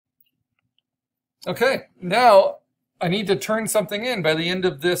Okay, now I need to turn something in by the end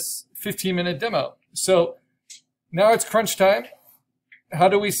of this 15-minute demo. So now it's crunch time. How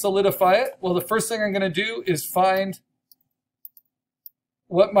do we solidify it? Well, the first thing I'm going to do is find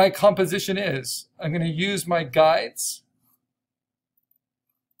what my composition is. I'm going to use my guides.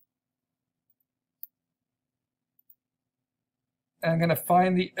 And I'm going to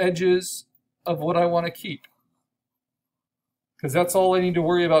find the edges of what I want to keep, because that's all I need to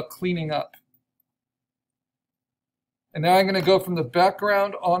worry about cleaning up. And now I'm going to go from the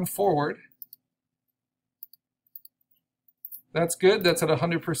background on forward. That's good. That's at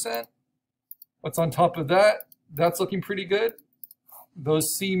 100%. What's on top of that? That's looking pretty good.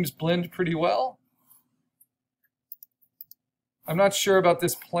 Those seams blend pretty well. I'm not sure about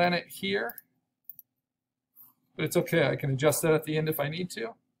this planet here, but it's okay. I can adjust that at the end if I need to.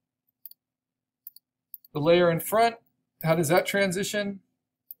 The layer in front, how does that transition?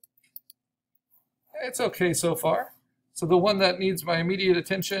 It's okay so far. So the one that needs my immediate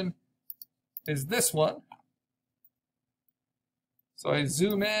attention is this one. So I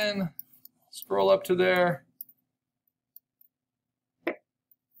zoom in, scroll up to there,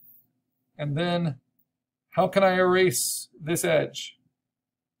 and then how can I erase this edge?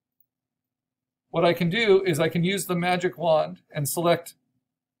 What I can do is I can use the magic wand and select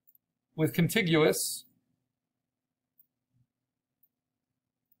with contiguous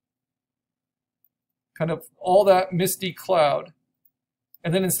kind of all that misty cloud.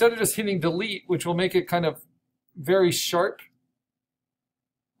 And then instead of just hitting delete, which will make it kind of very sharp,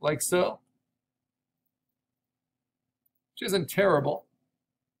 like so, which isn't terrible.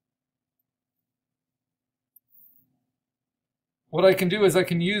 What I can do is I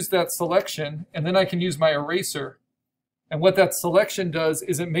can use that selection, and then I can use my eraser. And what that selection does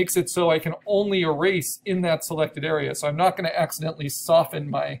is it makes it so I can only erase in that selected area. So I'm not going to accidentally soften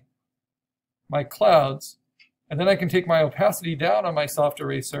my clouds. And then I can take my opacity down on my soft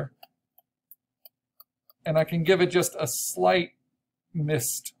eraser, and I can give it just a slight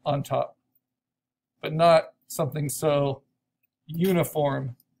mist on top, but not something so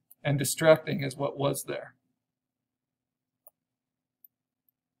uniform and distracting as what was there.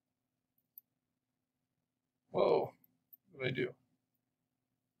 Whoa, what did I do?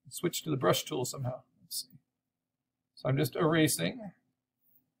 Switch to the brush tool somehow. Let's see. So I'm just erasing.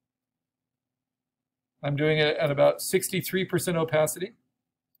 I'm doing it at about 63% opacity.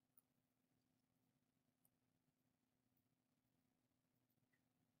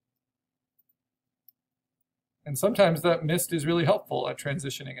 And sometimes that mist is really helpful at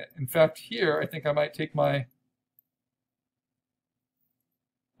transitioning it. In fact, here, I think I might take my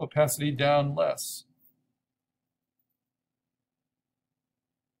opacity down less.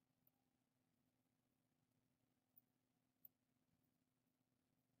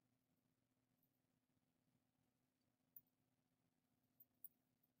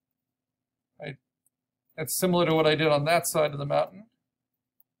 That's similar to what I did on that side of the mountain.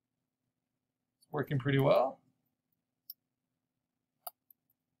 It's working pretty well.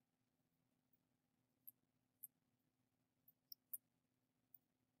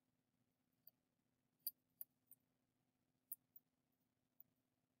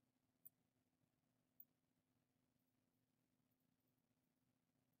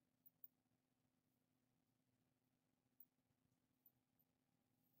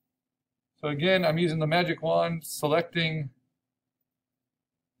 So again, I'm using the magic wand, selecting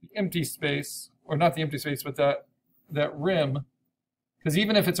the empty space, or not the empty space, but that rim, because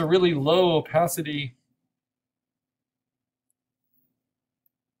even if it's a really low opacity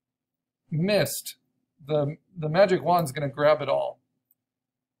mist, the magic wand's going to grab it all,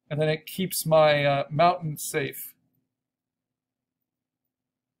 and then it keeps my mountain safe.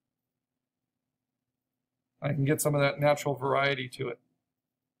 I can get some of that natural variety to it.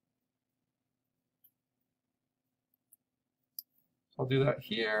 I'll do that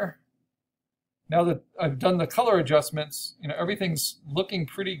here. Now that I've done the color adjustments, everything's looking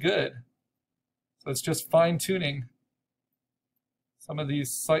pretty good. So it's just fine tuning some of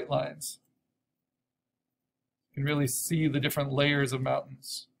these sight lines. You can really see the different layers of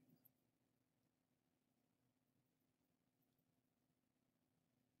mountains.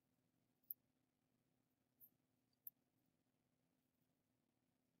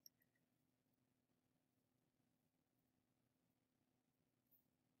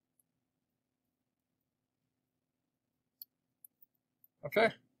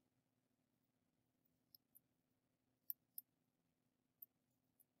 Okay.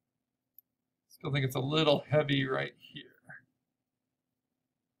 Still think it's a little heavy right here.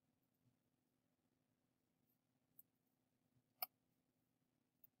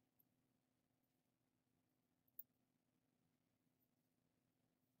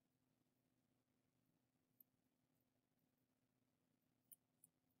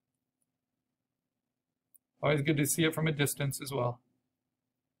 Always good to see it from a distance as well.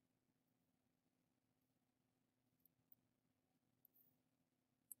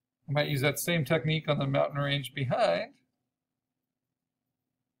 I might use that same technique on the mountain range behind.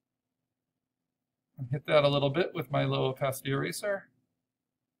 And hit that a little bit with my low opacity eraser.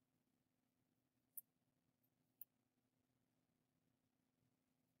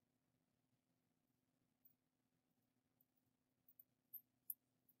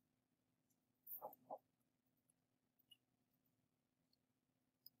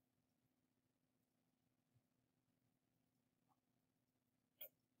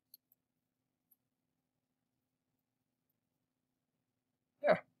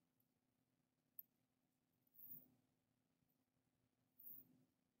 Yeah.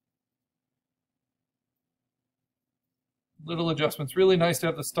 Little adjustments. Really nice to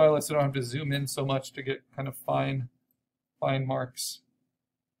have the stylus. I don't have to zoom in so much to get kind of fine marks.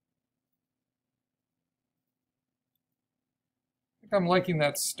 I think I'm liking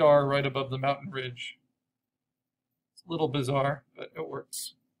that star right above the mountain ridge. It's a little bizarre, but it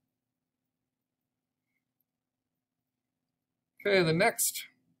works. Okay, the next.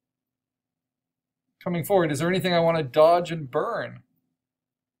 Coming forward, is there anything I want to dodge and burn?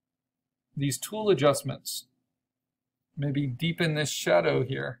 These tool adjustments. Maybe deepen this shadow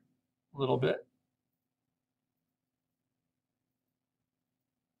here a little bit.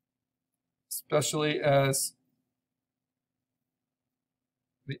 Especially as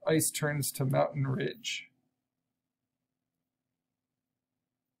the ice turns to mountain ridge.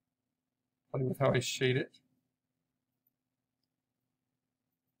 Play with how I shade it.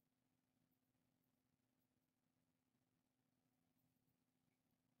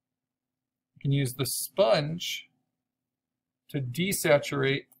 You can use the sponge to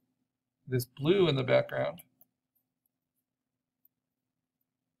desaturate this blue in the background.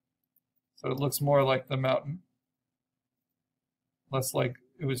 So it looks more like the mountain, less like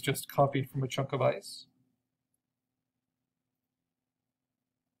it was just copied from a chunk of ice.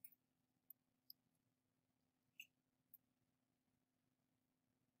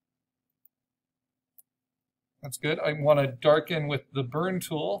 That's good. I want to darken with the burn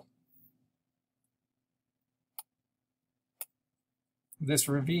tool this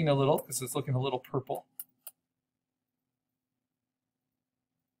ravine a little because it's looking a little purple.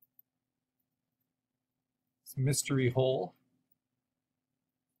 It's a mystery hole.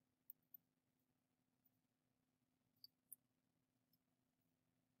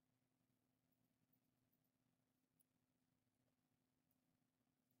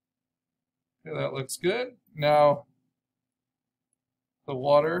 Okay, that looks good. Now the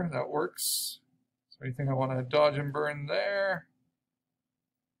water, that works. Is there anything I want to dodge and burn there?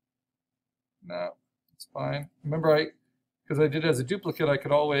 No, it's fine. Remember, because I did it as a duplicate, I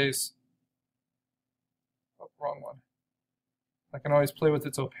could always, oh, wrong one. I can always play with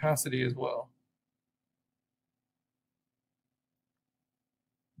its opacity as well.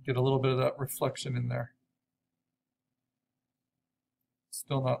 Get a little bit of that reflection in there.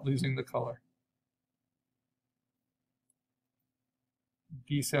 Still not losing the color.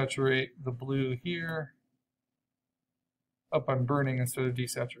 Desaturate the blue here. Up, I'm burning instead of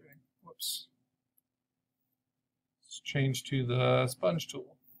desaturating. Whoops. Let's change to the sponge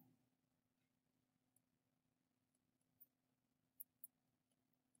tool.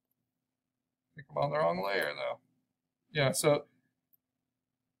 I think I'm on the wrong layer though. Yeah, so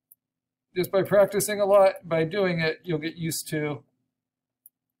just by practicing a lot, by doing it, you'll get used to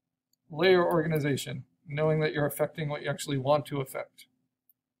layer organization, knowing that you're affecting what you actually want to affect.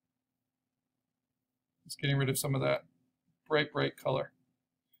 Just getting rid of some of that bright color.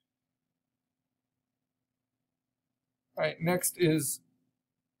 All right, next is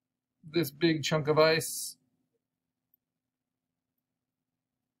this big chunk of ice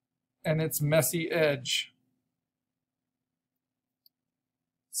and its messy edge.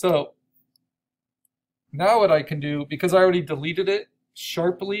 So now what I can do, because I already deleted it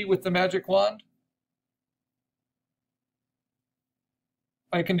sharply with the magic wand,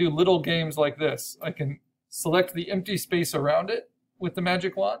 I can do little games like this. I can select the empty space around it with the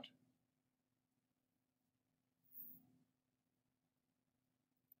magic wand.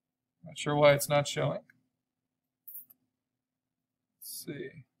 Not sure why it's not showing. Let's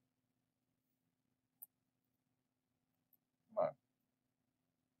see. Come on.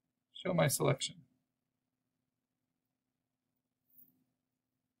 Show my selection.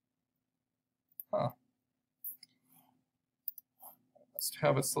 Huh. I must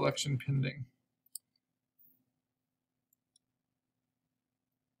have a selection pending.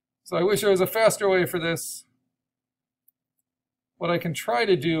 So I wish there was a faster way for this. What I can try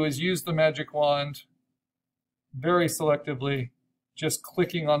to do is use the magic wand very selectively, just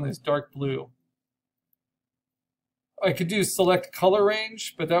clicking on this dark blue. I could do select color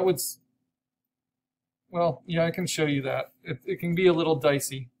range, but that would, well, yeah, I can show you that. It can be a little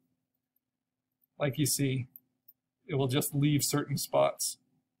dicey. Like you see, it will just leave certain spots.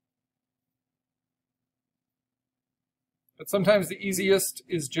 But sometimes the easiest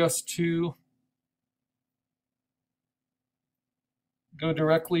is just to go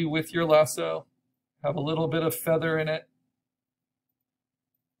directly with your lasso, have a little bit of feather in it,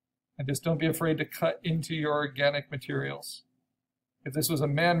 and just don't be afraid to cut into your organic materials. If this was a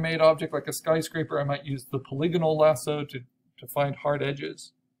man-made object like a skyscraper, I might use the polygonal lasso to find hard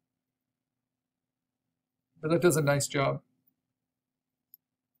edges. But that does a nice job.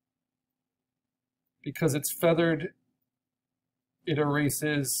 Because it's feathered, it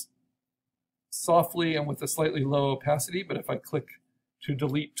erases softly and with a slightly low opacity, but if I click to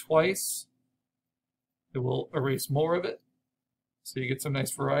delete twice, it will erase more of it. So you get some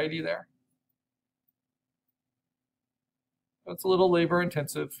nice variety there. That's a little labor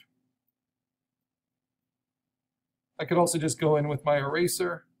intensive. I could also just go in with my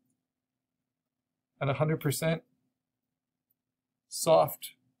eraser at 100%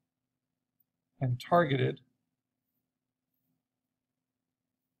 soft and targeted.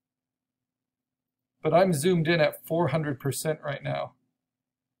 But I'm zoomed in at 400% right now.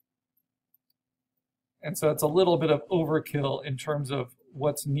 And so it's a little bit of overkill in terms of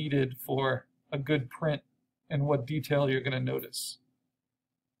what's needed for a good print and what detail you're going to notice.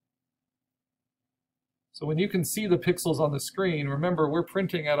 So when you can see the pixels on the screen, remember we're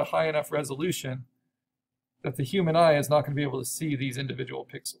printing at a high enough resolution that the human eye is not going to be able to see these individual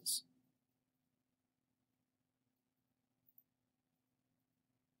pixels.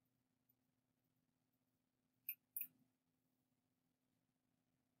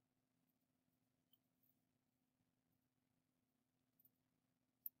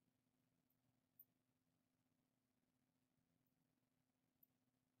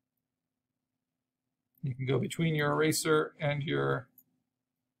 You can go between your eraser and your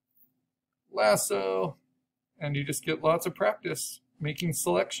lasso, and you just get lots of practice making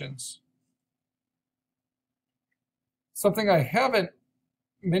selections. Something I haven't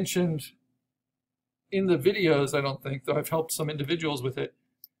mentioned in the videos, I don't think, though I've helped some individuals with it,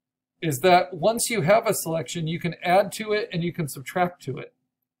 is that once you have a selection, you can add to it and you can subtract to it.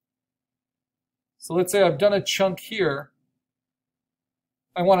 So let's say I've done a chunk here.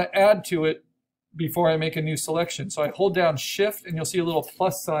 I want to add to it before I make a new selection. So I hold down Shift and you'll see a little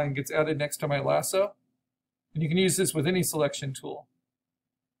plus sign gets added next to my lasso. And you can use this with any selection tool.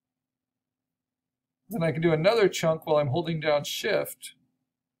 Then I can do another chunk while I'm holding down Shift,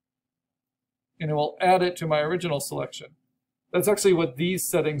 and it will add it to my original selection. That's actually what these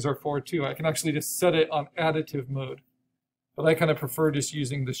settings are for too. I can actually just set it on additive mode, but I kind of prefer just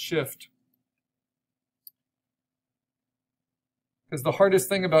using the Shift. Because the hardest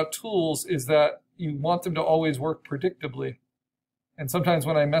thing about tools is that you want them to always work predictably. And sometimes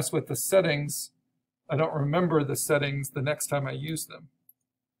when I mess with the settings, I don't remember the settings the next time I use them.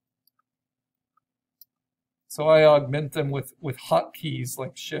 So I augment them with hotkeys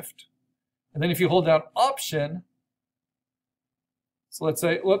like Shift. And then if you hold down Option, so let's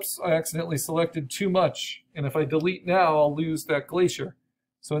say, whoops, I accidentally selected too much. And if I delete now, I'll lose that glacier.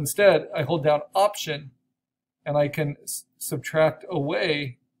 So instead, I hold down Option, and I can subtract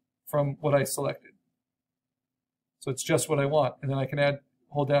away from what I selected. So it's just what I want. And then I can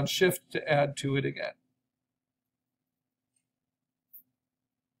hold down Shift to add to it again.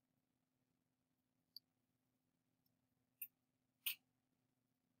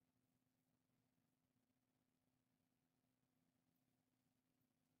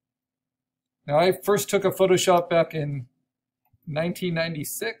 Now, I first took a Photoshop back in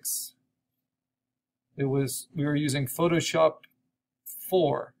 1996. We were using Photoshop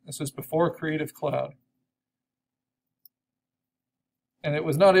 4. This was before Creative Cloud. And it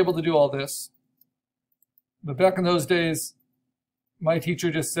was not able to do all this. But back in those days, my teacher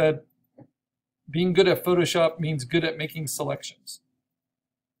just said, being good at Photoshop means good at making selections.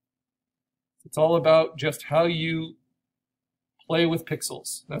 It's all about just how you play with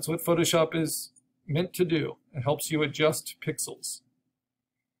pixels. That's what Photoshop is meant to do. It helps you adjust pixels.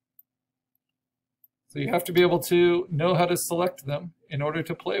 So you have to be able to know how to select them in order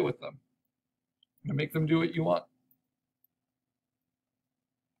to play with them and make them do what you want.